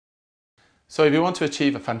So if you want to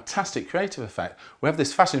achieve a fantastic creative effect, we have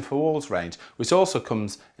this Fashion for Walls range, which also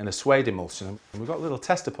comes in a suede emulsion. And we've got little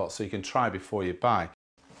tester pots so you can try before you buy.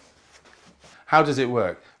 How does it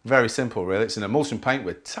work? Very simple really. It's an emulsion paint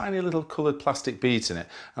with tiny little coloured plastic beads in it.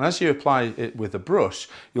 And as you apply it with a brush,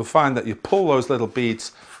 you'll find that you pull those little beads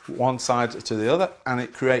one side to the other and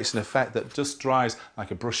it creates an effect that just dries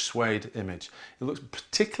like a brushed suede image. It looks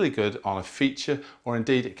particularly good on a feature, or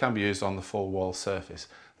indeed it can be used on the full wall surface.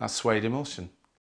 That's suede emulsion.